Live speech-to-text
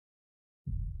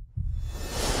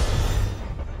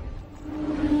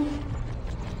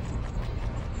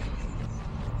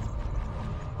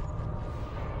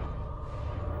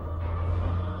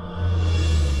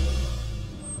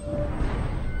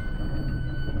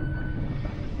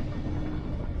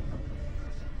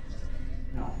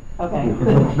Okay. It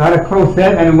was not a close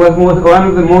set, and it was one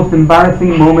of the most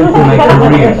embarrassing moments in my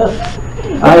career.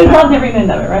 But you loved every minute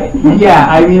of it, right? Yeah,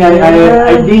 I mean,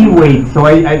 I gained weight, so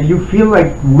you feel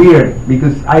like weird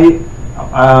because I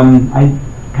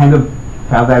kind of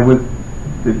felt I was,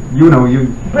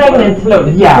 pregnant,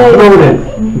 bloated. yeah, bloated,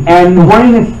 and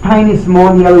wearing a tiny,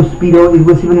 small yellow Speedo, it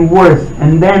was even worse.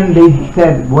 And then they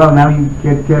said, well, now you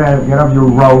get off your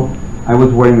robe. I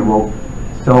was wearing a robe,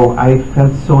 so I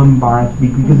felt so embarrassed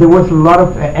because there was a lot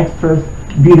of extras,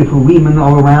 beautiful women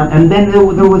all around, and then there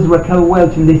was Raquel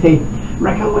Welch, and they say,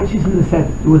 Raquel Welch is in the set.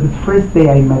 It was the first day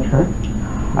I met her.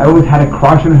 I always had a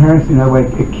crush on her since I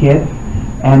was a kid,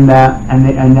 and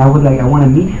I was like, I want to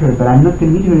meet her, but I'm not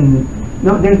going to meet her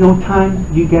no, there's no time.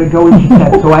 You gotta go into the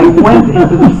set. So I went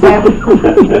into the set,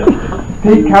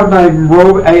 take out my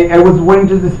robe. I was wearing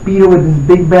just a Speedo with this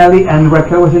big belly, and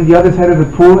Raquel was on the other side of the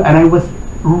pool, and I was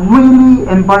really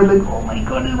embarrassed, like, oh my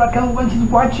goodness, Raquel, when she's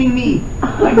watching me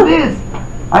like this.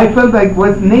 I felt like I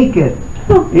was naked.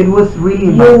 It was really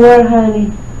embarrassing. You were,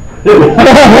 honey.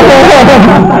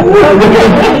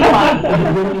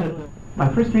 My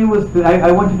first dream was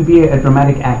I wanted to be a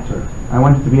dramatic actor. I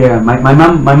wanted to be my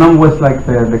mom was like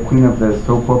the queen of the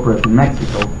soap operas in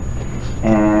Mexico,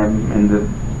 in the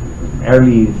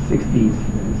early 60s,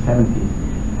 70s,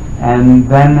 and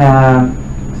then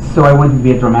so I wanted to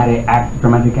be a dramatic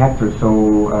actor.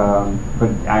 So,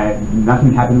 but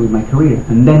nothing happened with my career,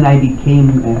 and then I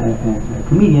became a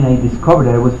comedian. I discovered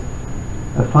that I was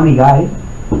a funny guy,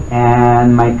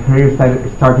 and my career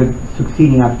started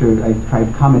succeeding after I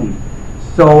tried comedy.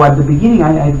 So at the beginning,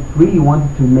 I really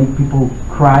wanted to make people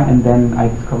cry, and then I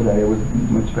discovered that it was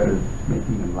much better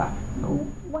making them laugh. So,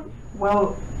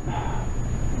 well,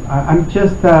 I'm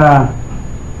just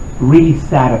really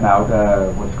sad about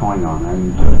what's going on.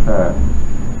 I'm just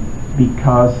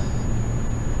because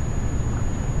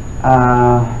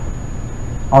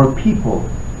our people,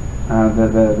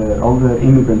 all the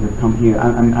immigrants that come here,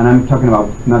 and I'm talking about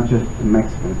not just the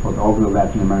Mexicans, but all the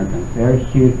Latin Americans, they're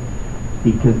here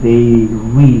because they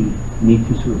really need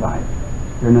to survive.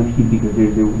 They're not here because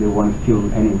they want to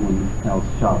steal anyone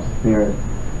else's jobs. They're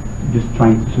just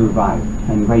trying to survive.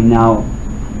 And right now,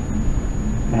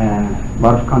 a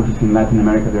lot of countries in Latin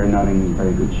America, they're not in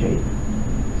very good shape.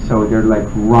 So they're like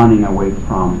running away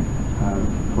from,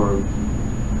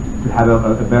 to have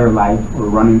a better life, or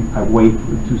running away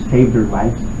to save their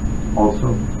lives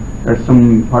also. There are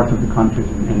some parts of the countries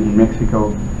in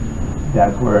Mexico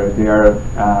that where they are,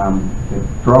 the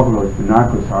drug lords, the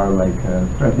narcos are like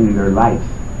threatening their lives.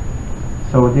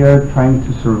 So they are trying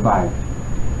to survive.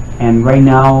 And right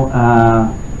now,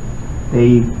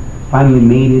 they finally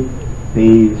made it.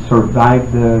 They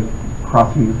survived the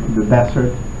crossing the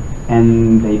desert,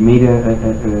 and they made a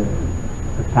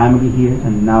family here,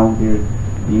 and now they're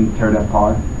being torn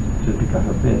apart just because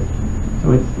of this.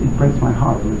 So it breaks my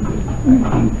heart a little bit. I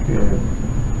think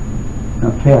it's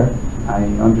not fair. I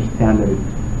understand that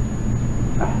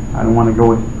I don't want to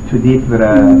go too deep, but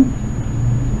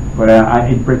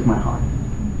it breaks my heart.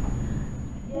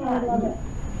 Yeah.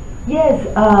 Yes,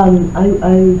 I'm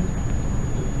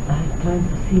trying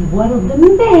to see one of the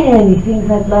many things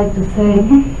I'd like to say.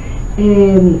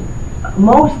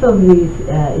 Most of these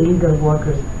illegal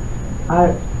workers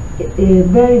are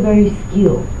very, very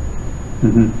skilled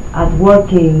at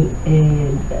working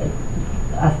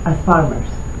as farmers.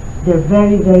 They're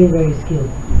very, very, very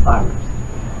skilled farmers,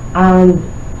 and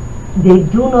they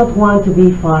do not want to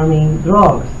be farming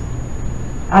drugs.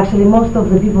 Actually, most of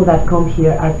the people that come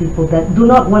here are people that do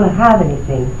not want to have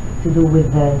anything to do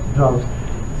with the drugs.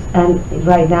 And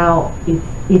right now,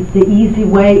 it's the easy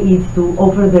way is to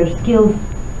offer their skills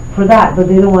for that, but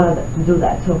they don't want to do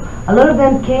that. So a lot of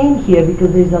them came here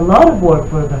because there's a lot of work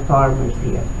for the farmers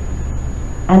here,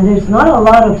 and there's not a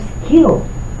lot of skill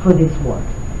for this work.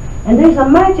 And there's a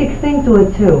magic thing to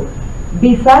it too.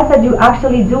 Besides that, you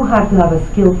actually do have to have a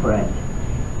skill for it,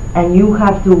 and you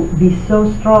have to be so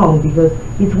strong because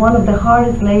it's one of the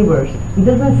hardest labors. It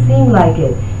doesn't seem like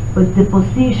it, but the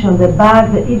position, the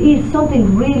back, it is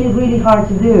something really, really hard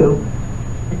to do,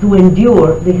 to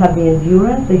endure. They have the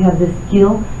endurance, they have the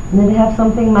skill, and then they have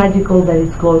something magical that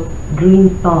is called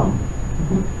green thumb.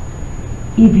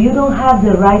 If you don't have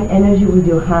the right energy with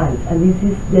your hands, and this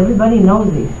is, everybody knows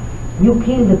this, you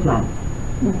kill the plants.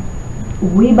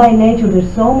 We by nature,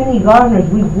 there's so many gardeners,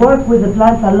 we work with the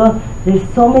plants a lot. There's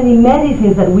so many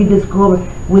medicines that we discover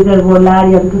with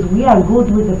herbolaria because we are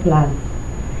good with the plants.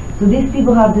 So these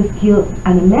people have the skill,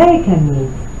 and America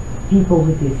needs people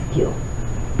with this skill.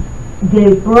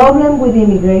 The problem with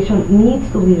immigration needs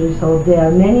to be resolved. There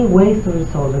are many ways to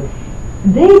resolve it.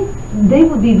 They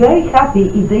would be very happy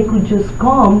if they could just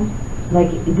come Like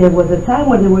there was a time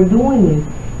where they were doing it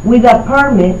with a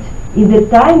permit in the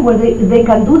time where they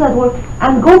can do that work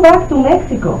and go back to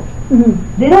Mexico.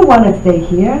 They don't want to stay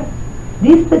here.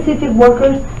 These specific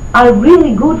workers are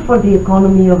really good for the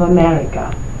economy of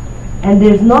America. And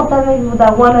there's not that many people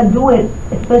that want to do it,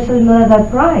 especially not at that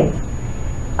price.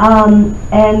 And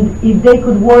if they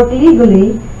could work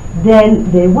legally,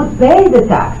 then they would pay the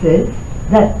taxes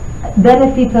that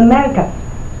benefits America.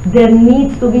 There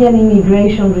needs to be an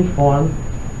immigration reform.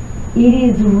 It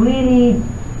is really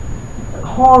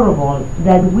horrible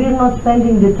that we're not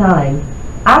spending the time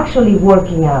actually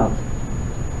working out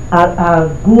a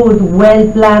good,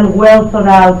 well-planned,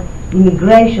 well-thought-out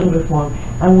immigration reform,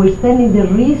 and we're spending the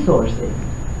resources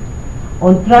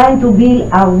on trying to build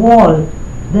a wall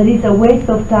that is a waste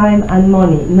of time and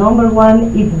money. Number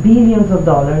one, it's billions of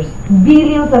dollars,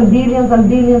 billions and billions and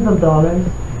billions of dollars.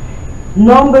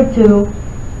 Number two,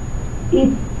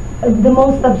 it's the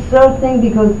most absurd thing,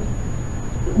 because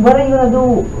what are you going to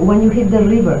do when you hit the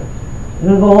river?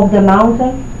 You're going to go up the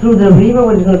mountain, through the river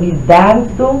where it's going to be dams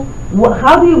to?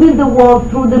 How do you build the wall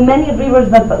through the many rivers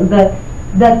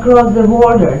that cross the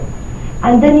border?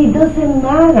 And then it doesn't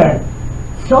matter.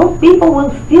 Some people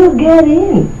will still get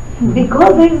in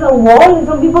because there is a wall, and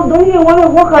some people don't even want to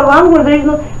walk around where there is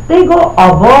no. They go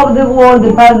above the wall,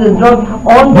 they pass the drug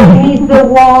underneath the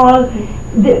wall.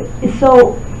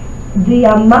 So the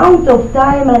amount of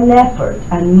time and effort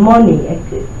and money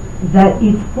that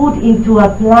is put into a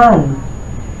plan,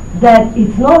 that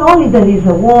it's not only that it's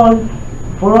a wall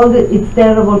for all it's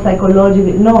terrible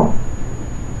psychologically, no,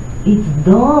 it's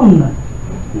dumb.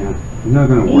 Yeah, it's not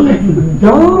going to work. It's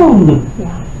dumb.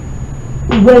 Yeah.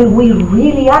 When we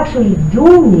really actually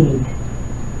do need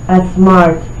a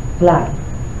smart plan.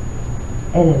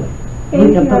 Anyway,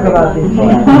 we can talk about this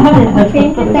later.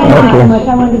 Thank you so much.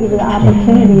 I wanted to give you the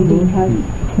opportunity because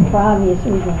for obvious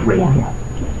reasons. Great. Yeah.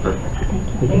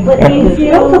 Thank you. But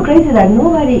it's also crazy that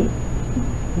nobody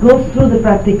goes through the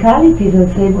practicalities and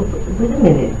say, wait a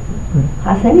minute,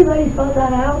 has anybody thought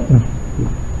that out?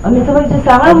 I mean, somebody just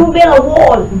said, I'm going to build a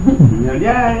wall.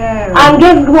 Yeah. And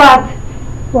guess what?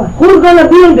 What? Who's going to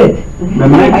build it? The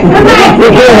Mexicans.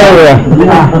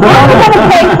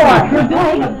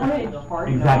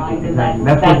 Exactly.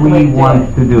 That's what we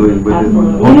want to do with this.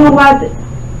 You know what?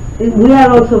 We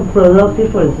are also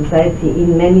productive for the society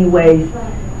in many ways.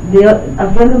 A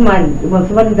friend of mine, well,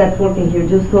 somebody that's working here,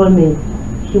 just told me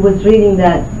he was reading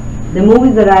that the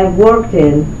movies that I worked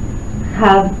in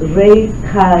have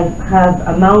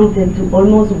amounted to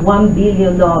almost $1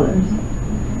 billion.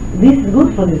 This is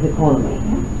good for this economy.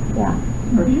 Yeah,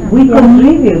 for sure. We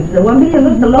contribute. The $1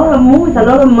 billion is a lot of movies, a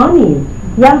lot of money.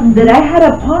 Yeah, that I had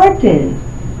a part in.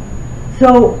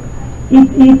 So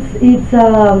it's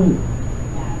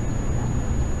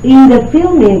in the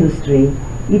film industry,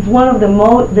 it's one of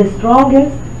the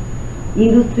strongest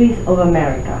industries of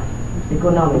America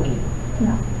economically.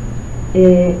 Yeah.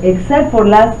 Except for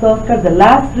last Oscar, the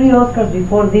last 3 Oscars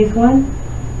before this one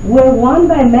were won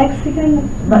by Mexican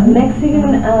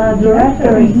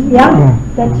directors. Yeah,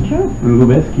 That's true. And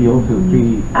Lubeski also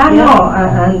 3. I know,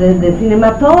 and the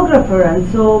cinematographer, and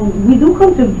so we do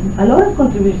contribute a lot of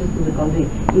contributions to the country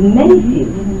in many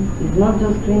fields. It's not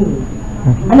just screening.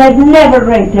 And I've never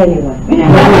raped anyone.